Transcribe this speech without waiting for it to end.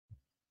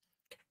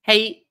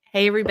Hey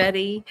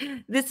everybody.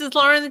 This is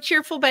Lauren the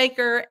Cheerful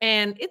Baker,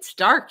 and it's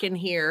dark in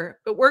here,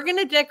 but we're going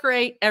to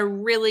decorate a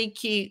really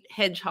cute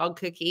hedgehog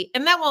cookie,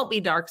 and that won't be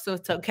dark, so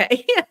it's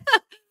okay.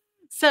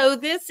 So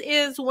this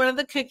is one of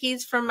the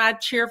cookies from my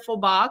Cheerful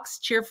box,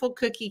 Cheerful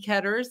Cookie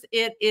Cutters.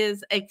 It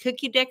is a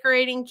cookie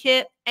decorating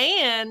kit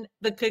and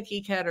the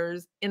cookie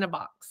cutters in a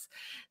box.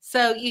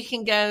 So you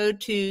can go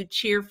to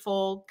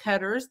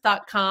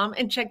cheerfulcutters.com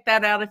and check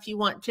that out if you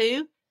want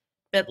to.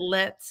 But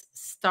let's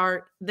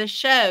start the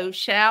show,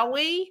 shall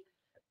we?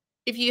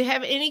 If you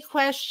have any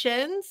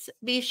questions,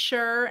 be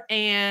sure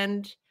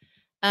and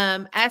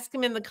ask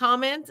them in the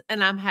comments,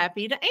 and I'm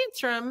happy to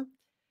answer them.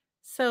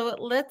 So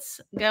let's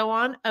go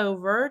on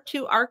over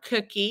to our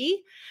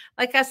cookie.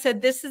 Like I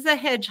said, this is a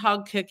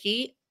hedgehog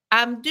cookie.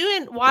 I'm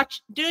doing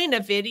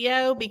a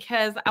video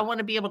because I want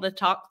to be able to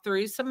talk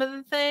through some of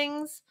the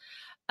things.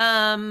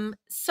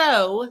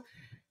 So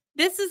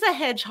this is a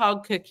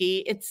hedgehog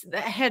cookie. The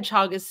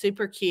hedgehog is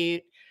super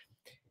cute.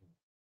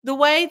 The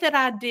way that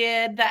I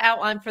did the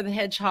outline for the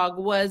hedgehog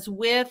was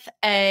with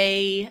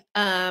a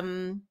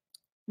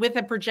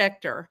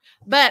projector.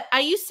 But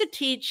I used to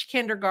teach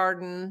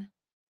kindergarten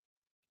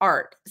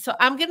art. So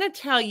I'm going to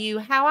tell you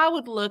how I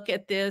would look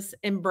at this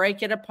and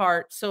break it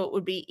apart so it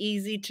would be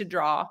easy to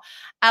draw.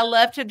 I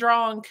love to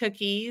draw on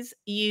cookies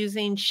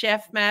using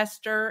Chef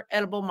Master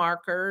edible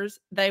markers.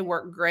 They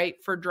work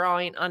great for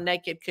drawing on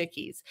naked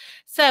cookies.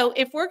 So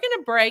if we're going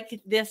to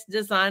break this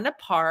design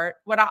apart,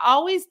 what I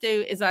always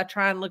do is I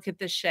try and look at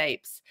the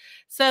shapes.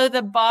 So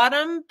the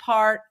bottom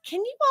part,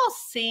 can you all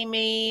see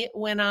me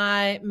when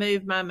I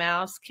move my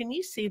mouse? Can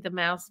you see the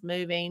mouse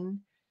moving?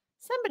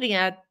 Somebody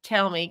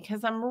tell me,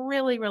 because I'm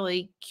really,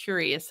 really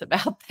curious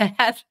about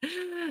that.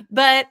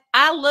 But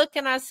I look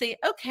and I see,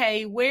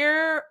 okay,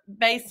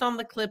 based on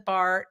the clip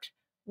art,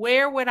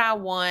 where would I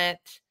want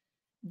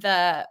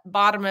the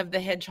bottom of the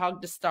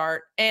hedgehog to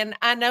start? And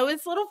I know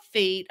his little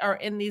feet are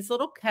in these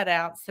little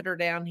cutouts that are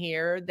down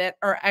here that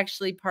are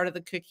actually part of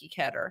the cookie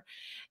cutter.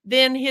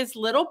 Then his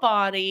little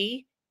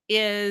body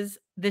is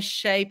the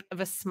shape of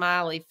a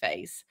smiley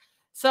face.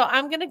 So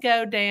I'm going to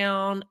go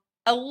down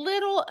a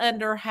little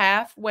under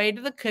halfway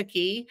to the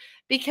cookie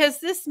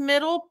because this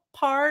middle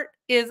part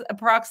is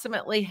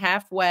approximately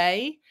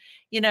halfway.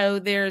 You know,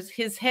 there's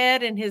his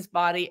head and his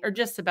body are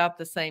just about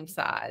the same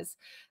size.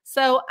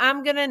 So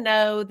I'm going to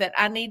know that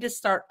I need to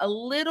start a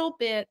little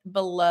bit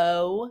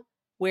below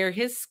where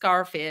his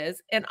scarf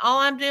is. And all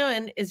I'm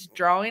doing is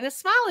drawing a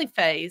smiley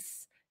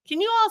face.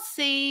 Can you all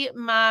see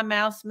my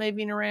mouse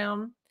moving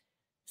around?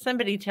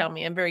 Somebody tell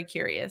me. I'm very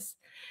curious.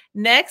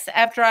 Next,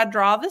 after I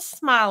draw the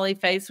smiley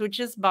face, which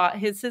is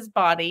his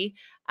body,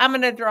 I'm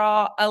going to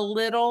draw a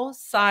little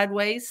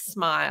sideways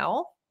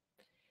smile.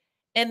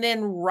 And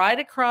then right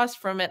across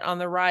from it on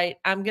the right,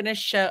 I'm going to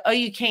show, oh,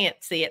 you can't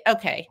see it.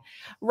 Okay.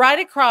 Right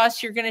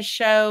across, you're going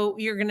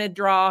to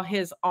draw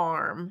his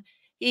arm.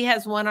 He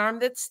has one arm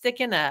that's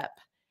sticking up.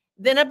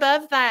 Then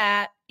above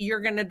that,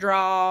 you're going to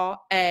draw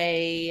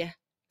a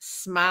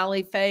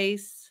smiley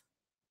face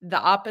the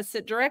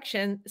opposite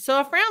direction. So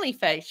a frowny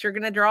face, you're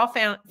going to draw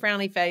a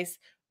frowny face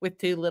with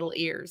two little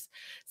ears.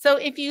 So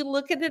if you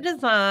look at the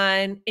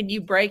design and you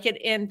break it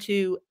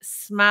into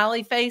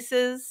smiley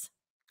faces,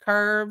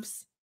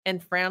 curves,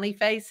 and frowny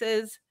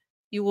faces,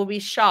 you will be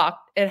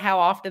shocked at how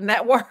often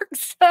that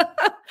works.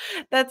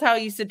 That's how I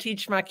used to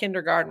teach my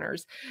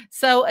kindergartners.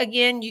 So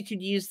again, you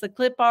could use the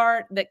clip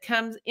art that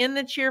comes in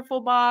the Cheerful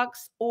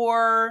box,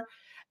 or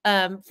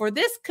for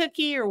this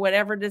cookie or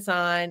whatever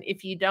design,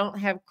 if you don't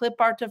have clip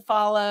art to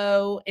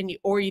follow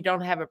or you don't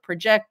have a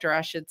projector,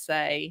 I should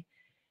say,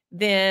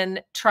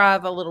 then try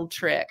the little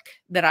trick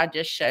that I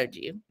just showed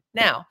you.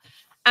 Now,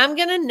 I'm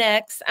going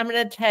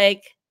to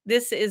take,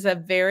 this is a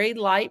very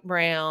light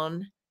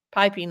brown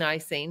piping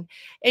icing.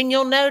 And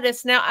you'll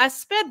notice now I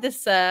sped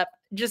this up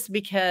just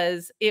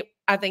because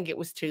I think it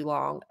was too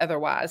long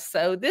otherwise.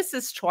 So this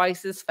is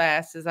twice as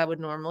fast as I would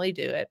normally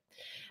do it.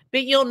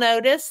 But you'll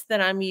notice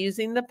that I'm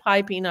using the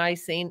piping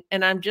icing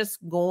and I'm just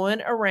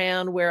going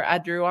around where I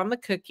drew on the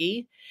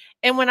cookie.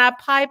 And when I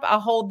pipe, I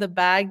hold the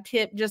bag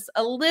tip just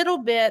a little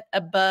bit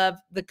above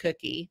the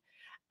cookie.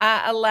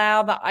 I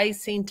allow the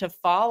icing to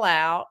fall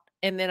out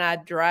and then I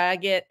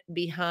drag it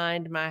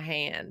behind my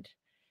hand.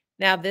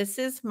 Now this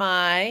is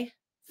my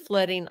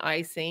flooding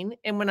icing.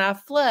 And when I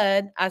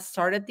flood, I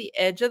start at the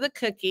edge of the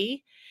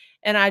cookie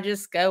and I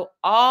just go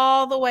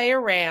all the way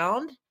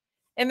around.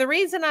 And the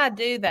reason I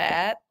do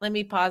that, let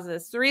me pause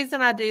this. The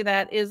reason I do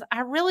that is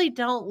I really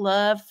don't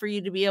love for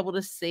you to be able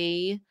to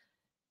see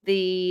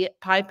the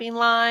piping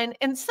line.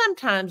 And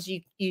sometimes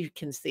you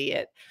can see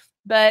it.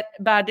 But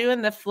by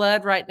doing the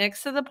flood right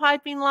next to the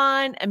piping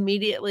line,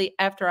 immediately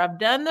after I've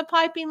done the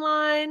piping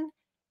line,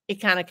 it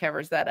kind of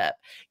covers that up.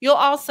 You'll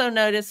also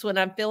notice when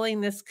I'm filling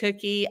this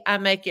cookie, I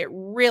make it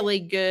really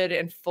good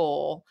and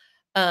full.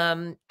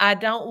 I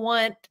don't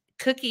want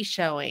cookie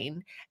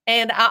showing.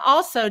 And I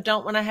also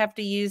don't want to have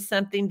to use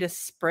something to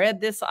spread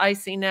this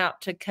icing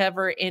out to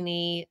cover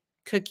any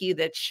cookie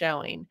that's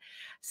showing.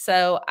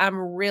 So I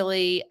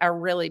really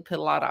put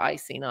a lot of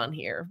icing on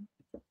here.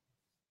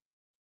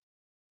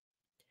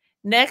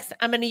 Next,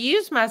 I'm going to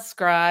use my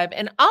scribe,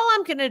 and all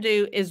I'm going to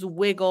do is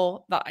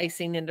wiggle the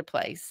icing into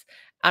place.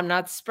 I'm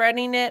not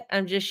spreading it,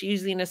 I'm just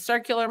using a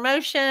circular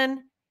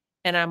motion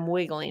and I'm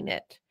wiggling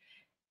it.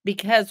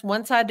 Because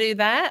once I do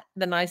that,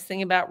 the nice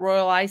thing about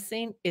royal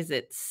icing is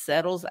it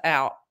settles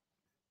out.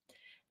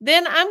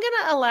 Then I'm going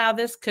to allow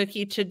this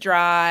cookie to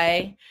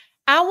dry.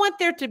 I want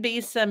there to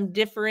be some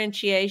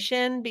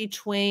differentiation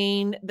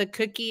between the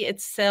cookie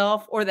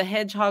itself or the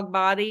hedgehog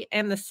body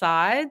and the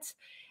sides.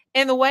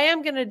 And the way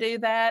I'm going to do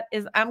that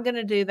is I'm going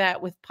to do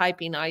that with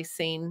piping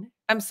icing.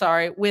 I'm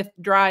sorry, with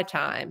dry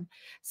time.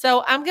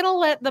 So I'm going to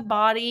let the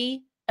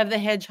body of the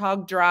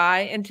hedgehog dry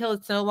until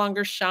it's no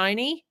longer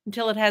shiny,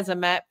 until it has a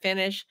matte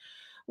finish,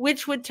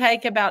 which would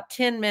take about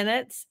 10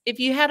 minutes. If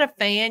you had a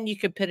fan, you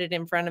could put it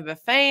in front of a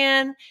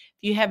fan.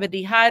 If you have a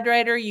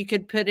dehydrator, you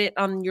could put it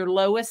on your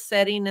lowest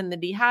setting in the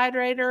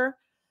dehydrator.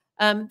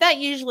 That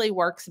usually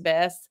works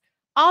best.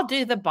 I'll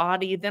do the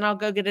body, then I'll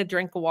go get a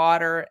drink of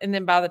water, and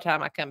then by the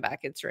time I come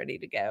back, it's ready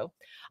to go.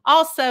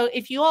 Also,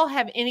 if you all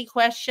have any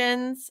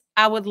questions,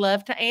 I would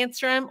love to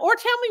answer them, or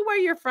tell me where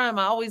you're from.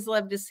 I always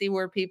love to see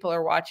where people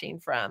are watching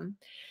from.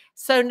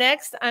 So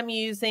next, I'm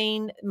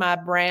using my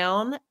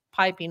brown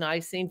piping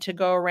icing to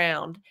go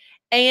around.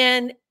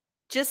 And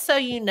just so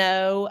you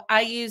know,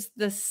 I use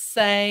the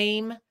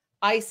same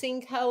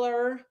icing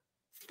color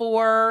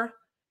for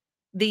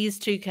these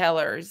two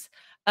colors.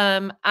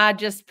 I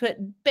just put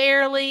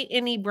barely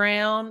any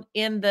brown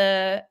in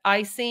the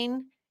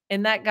icing,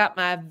 and that got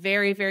my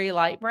very, very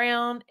light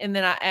brown. And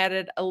then I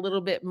added a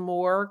little bit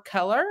more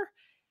color,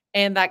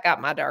 and that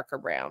got my darker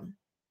brown.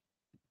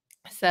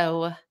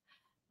 So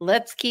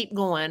let's keep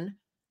going.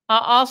 I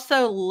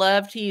also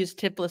love to use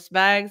tipless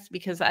bags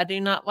because I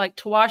do not like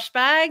to wash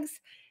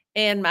bags.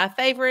 And my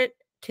favorite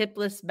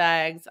tipless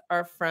bags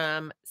are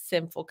from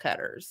Sinful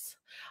Cutters.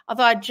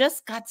 Although I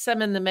just got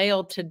some in the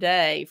mail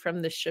today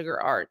from the Sugar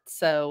Art.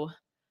 So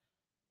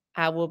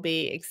I will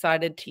be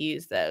excited to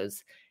use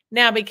those.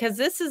 Now, because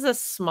this is a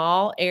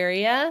small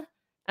area,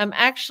 I'm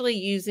actually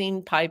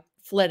using pipe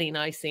flooding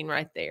icing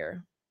right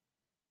there.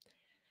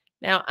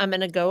 Now I'm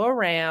going to go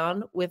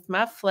around with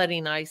my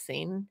flooding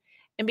icing.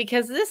 And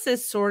because this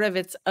is sort of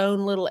its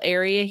own little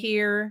area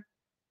here,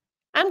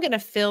 I'm going to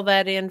fill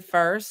that in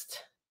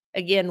first.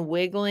 Again,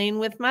 wiggling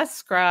with my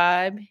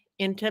scribe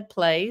into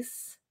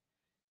place.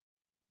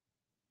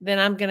 Then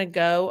I'm going to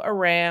go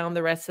around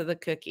the rest of the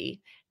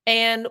cookie.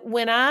 And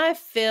when I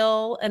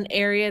fill an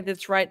area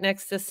that's right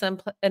next to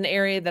an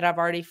area that I've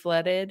already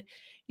flooded,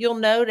 you'll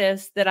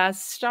notice that I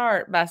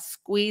start by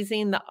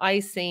squeezing the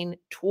icing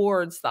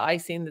towards the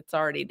icing that's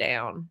already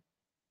down.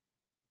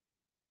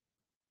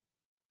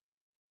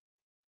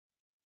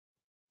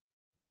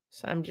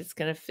 So I'm just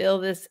going to fill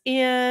this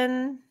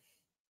in.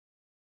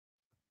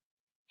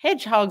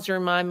 Hedgehogs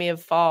remind me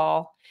of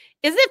fall.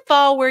 Is it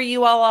fall where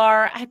you all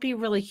are? I'd be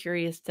really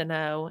curious to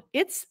know.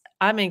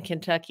 I'm in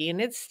Kentucky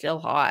and it's still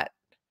hot.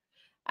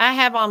 I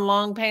have on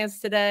long pants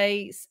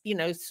today,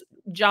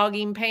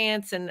 jogging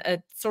pants and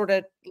a sort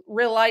of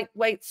real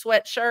lightweight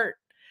sweatshirt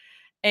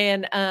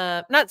and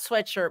not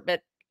sweatshirt,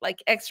 but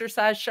like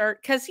exercise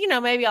shirt. Cause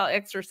maybe I'll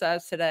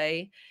exercise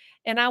today.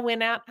 And I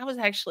went out, I was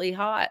actually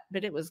hot,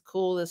 but it was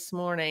cool this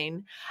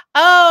morning.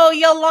 Oh,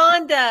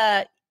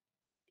 Yolanda,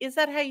 is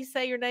that how you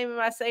say your name? Am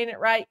I saying it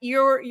right?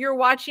 You're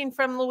watching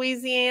from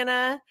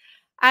Louisiana.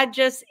 I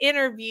just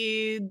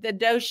interviewed the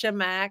Dosha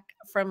Mac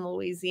from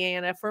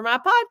Louisiana for my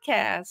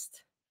podcast.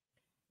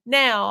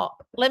 Now,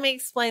 let me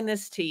explain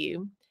this to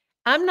you.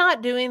 I'm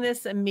not doing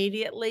this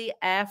immediately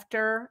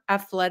after I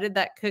flooded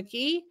that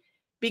cookie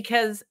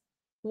because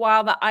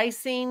while the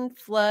icing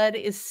flood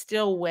is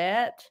still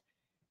wet,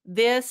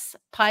 this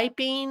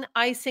piping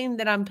icing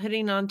that I'm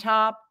putting on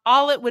top,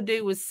 all it would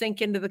do was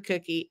sink into the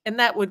cookie and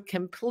that would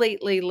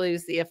completely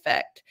lose the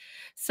effect.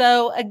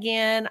 So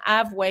again,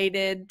 I've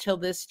waited till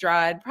this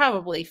dried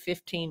probably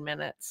 15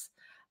 minutes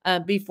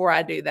before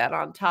I do that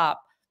on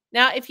top.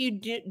 Now, if you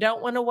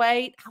don't want to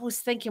wait, I was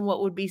thinking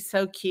what would be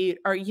so cute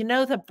are,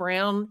 the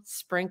brown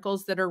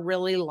sprinkles that are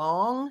really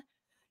long?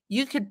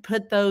 You could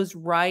put those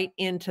right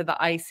into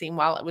the icing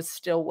while it was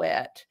still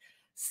wet.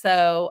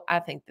 So I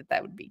think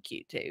that would be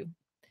cute too.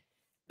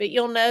 But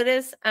you'll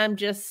notice I'm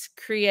just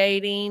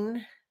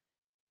creating,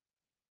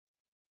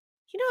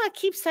 I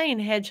keep saying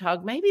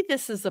hedgehog. Maybe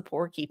this is a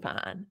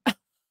porcupine.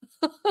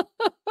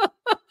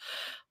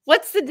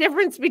 What's the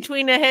difference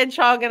between a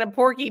hedgehog and a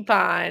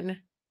porcupine?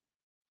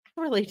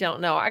 I really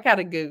don't know. I got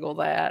to Google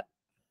that.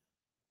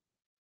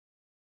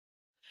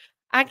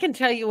 I can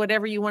tell you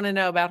whatever you want to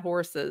know about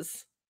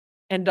horses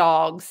and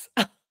dogs.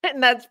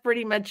 And that's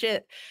pretty much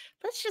it.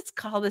 Let's just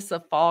call this a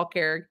fall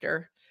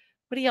character.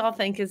 What do y'all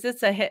think? Is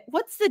this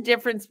what's the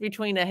difference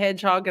between a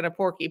hedgehog and a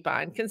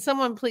porcupine? Can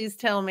someone please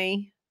tell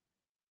me?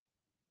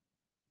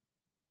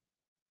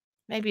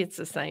 Maybe it's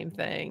the same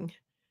thing.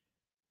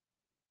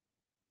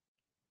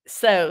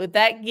 So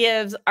that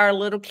gives our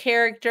little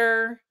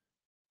character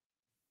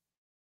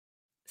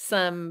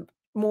some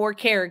more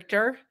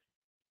character.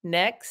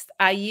 Next,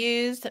 I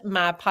used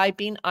my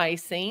piping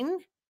icing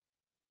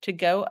to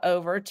go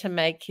over to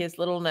make his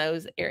little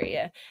nose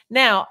area.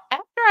 Now,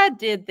 after I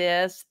did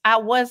this, I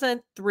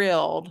wasn't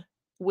thrilled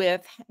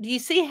with, do you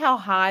see how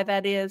high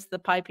that is, the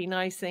piping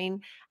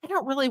icing? I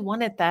don't really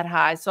want it that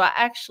high. So I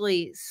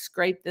actually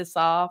scrape this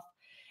off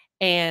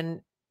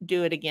and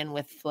do it again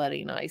with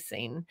flooding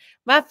icing.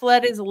 My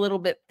flood is a little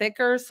bit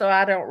thicker, so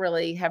I don't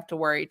really have to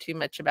worry too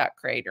much about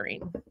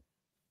cratering.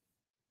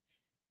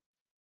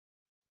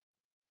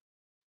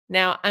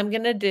 Now I'm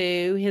going to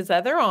do his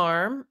other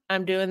arm.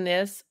 I'm doing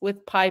this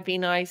with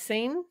piping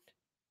icing.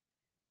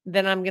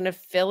 Then I'm going to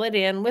fill it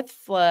in with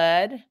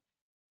flood.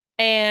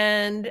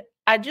 And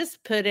I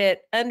just put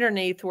it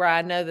underneath where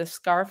I know the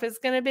scarf is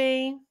going to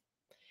be.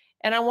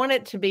 And I want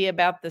it to be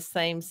about the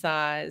same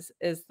size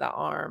as the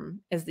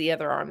arm, as the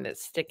other arm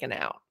that's sticking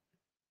out.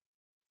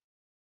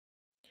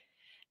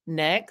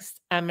 Next,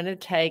 I'm going to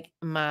take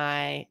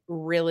my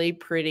really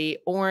pretty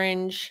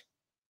orange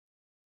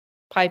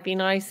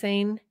piping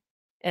icing,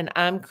 and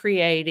I'm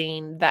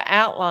creating the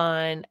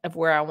outline of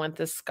where I want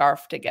the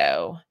scarf to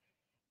go.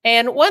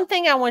 And one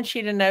thing I want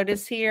you to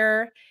notice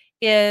here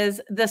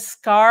is the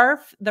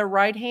scarf, the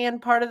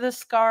right-hand part of the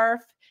scarf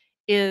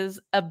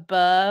is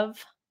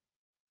above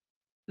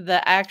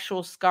the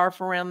actual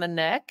scarf around the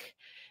neck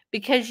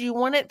because you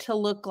want it to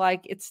look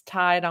like it's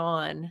tied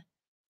on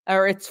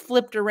or it's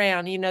flipped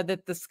around, you know,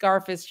 that the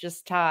scarf is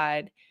just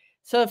tied.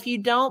 So if you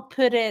don't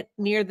put it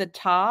near the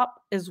top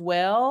as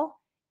well,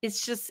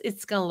 it's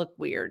going to look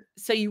weird.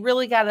 So you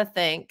really got to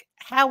think,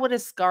 how would a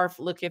scarf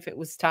look if it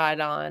was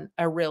tied on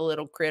a real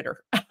little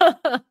critter?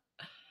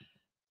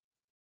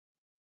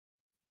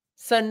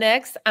 So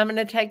next, I'm going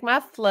to take my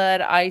flood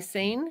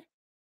icing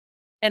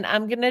and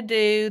I'm going to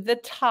do the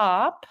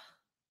top.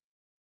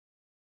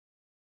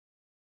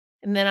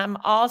 And then I'm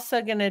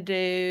also going to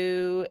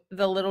do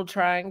the little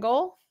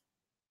triangle.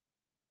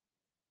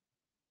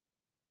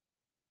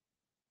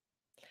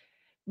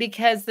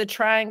 Because the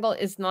triangle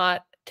is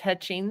not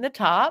touching the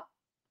top.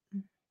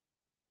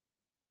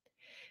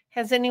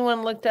 Has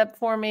anyone looked up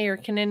for me, or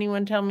can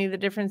anyone tell me the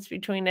difference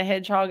between a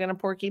hedgehog and a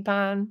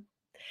porcupine?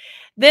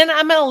 Then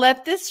I'm going to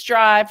let this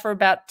dry for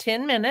about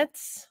 10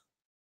 minutes.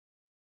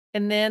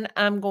 And then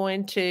I'm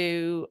going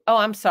to, oh,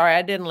 I'm sorry,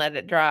 I didn't let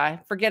it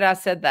dry. Forget I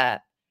said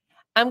that.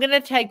 I'm going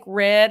to take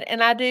red,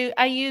 and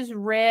I use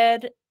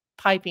red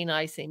piping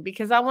icing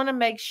because I want to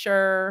make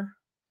sure,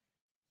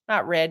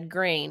 not red,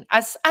 green.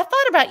 I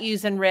thought about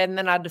using red, and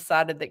then I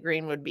decided that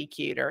green would be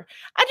cuter.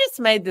 I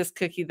just made this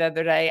cookie the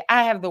other day.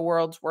 I have the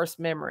world's worst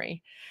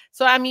memory.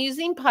 So I'm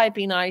using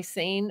piping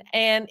icing,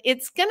 and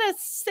it's going to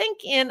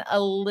sink in a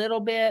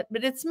little bit,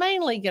 but it's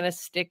mainly going to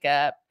stick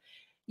up.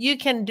 You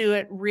can do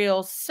it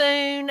real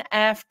soon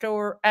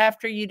after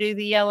you do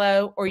the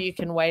yellow, or you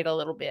can wait a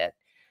little bit.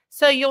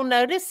 So you'll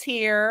notice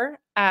here,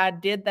 I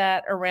did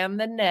that around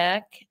the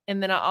neck,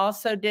 and then I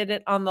also did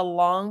it on the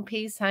long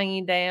piece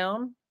hanging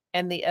down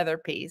and the other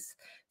piece.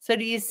 So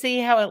do you see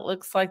how it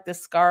looks like the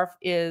scarf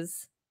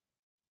is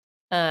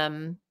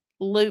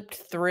looped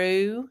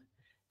through?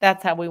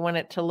 That's how we want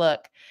it to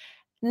look.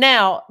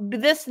 Now,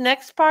 this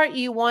next part,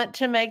 you want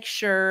to make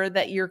sure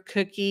that your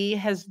cookie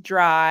has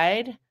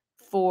dried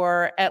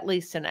for at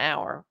least an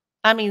hour.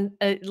 I mean,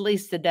 at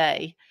least a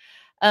day.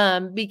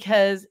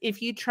 Because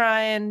if you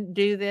try and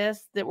do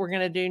this that we're going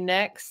to do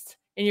next,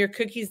 and your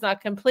cookie's not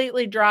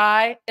completely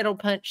dry, it'll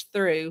punch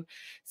through.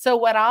 So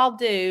what I'll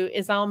do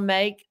is I'll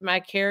make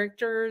my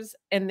characters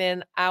and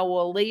then I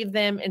will leave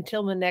them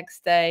until the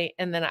next day,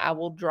 and then I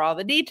will draw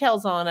the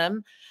details on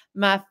them.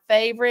 My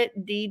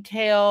favorite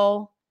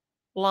detail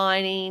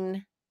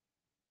lining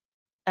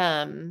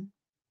pen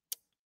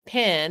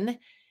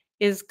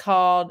is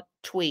called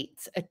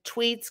Tweets. A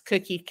Tweets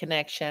Cookie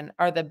Connection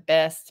are the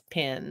best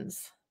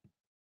pens.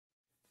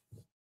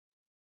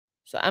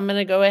 So I'm going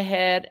to go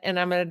ahead and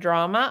I'm going to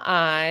draw my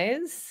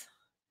eyes.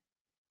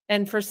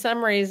 And for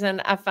some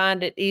reason, I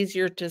find it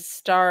easier to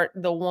start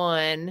the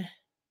one.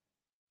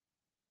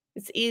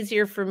 It's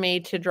easier for me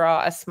to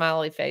draw a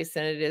smiley face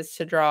than it is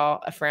to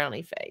draw a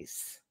frowny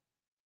face.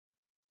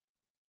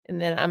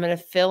 And then I'm going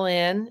to fill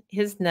in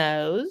his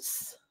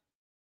nose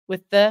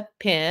with the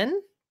pen.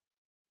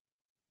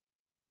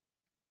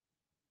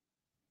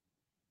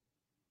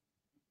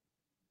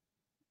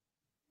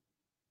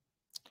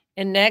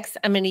 And next,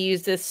 I'm going to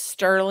use this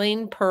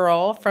sterling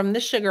pearl from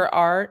the Sugar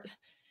Art,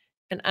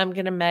 and I'm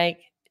going to make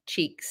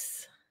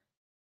cheeks.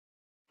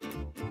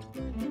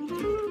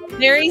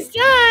 There he's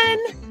done.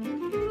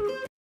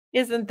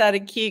 Isn't that a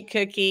cute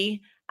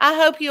cookie? I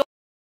hope you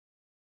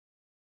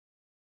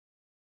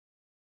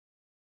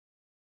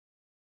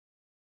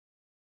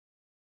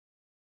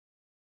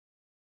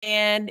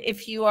and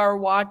if you are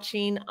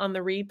watching on the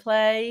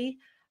replay,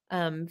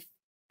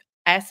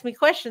 ask me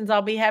questions.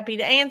 I'll be happy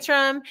to answer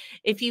them.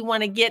 If you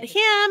want to get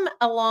him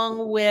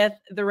along with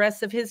the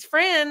rest of his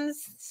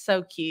friends,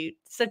 so cute,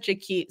 such a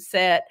cute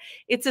set.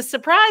 It's a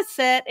surprise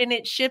set and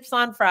it ships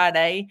on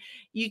Friday.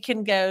 You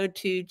can go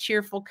to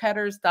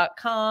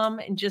cheerfulcutters.com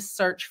and just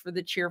search for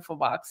the Cheerful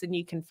box and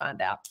you can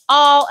find out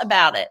all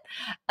about it.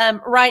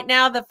 Right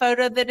now, the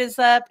photo that is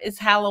up is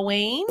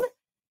Halloween.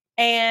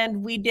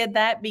 And we did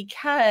that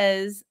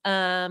because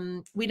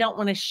we don't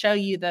want to show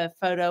you the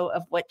photo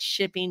of what's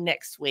shipping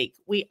next week.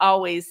 We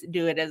always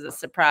do it as a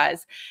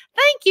surprise.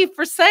 Thank you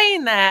for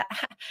saying that.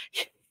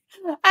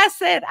 I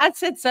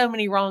said so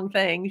many wrong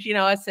things.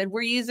 I said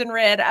we're using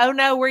red. Oh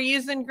no, we're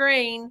using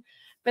green.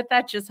 But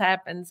that just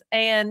happens.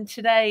 And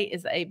today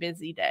is a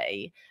busy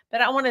day.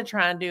 But I want to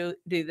try and do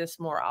this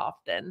more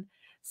often.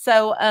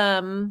 So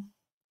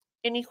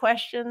any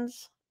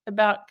questions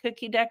about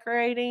cookie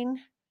decorating?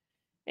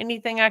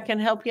 Anything I can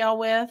help y'all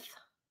with?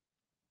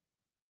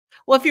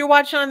 Well, if you're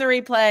watching on the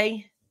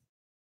replay,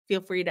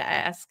 feel free to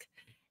ask.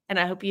 And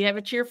I hope you have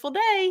a cheerful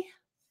day.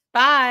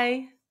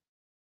 Bye.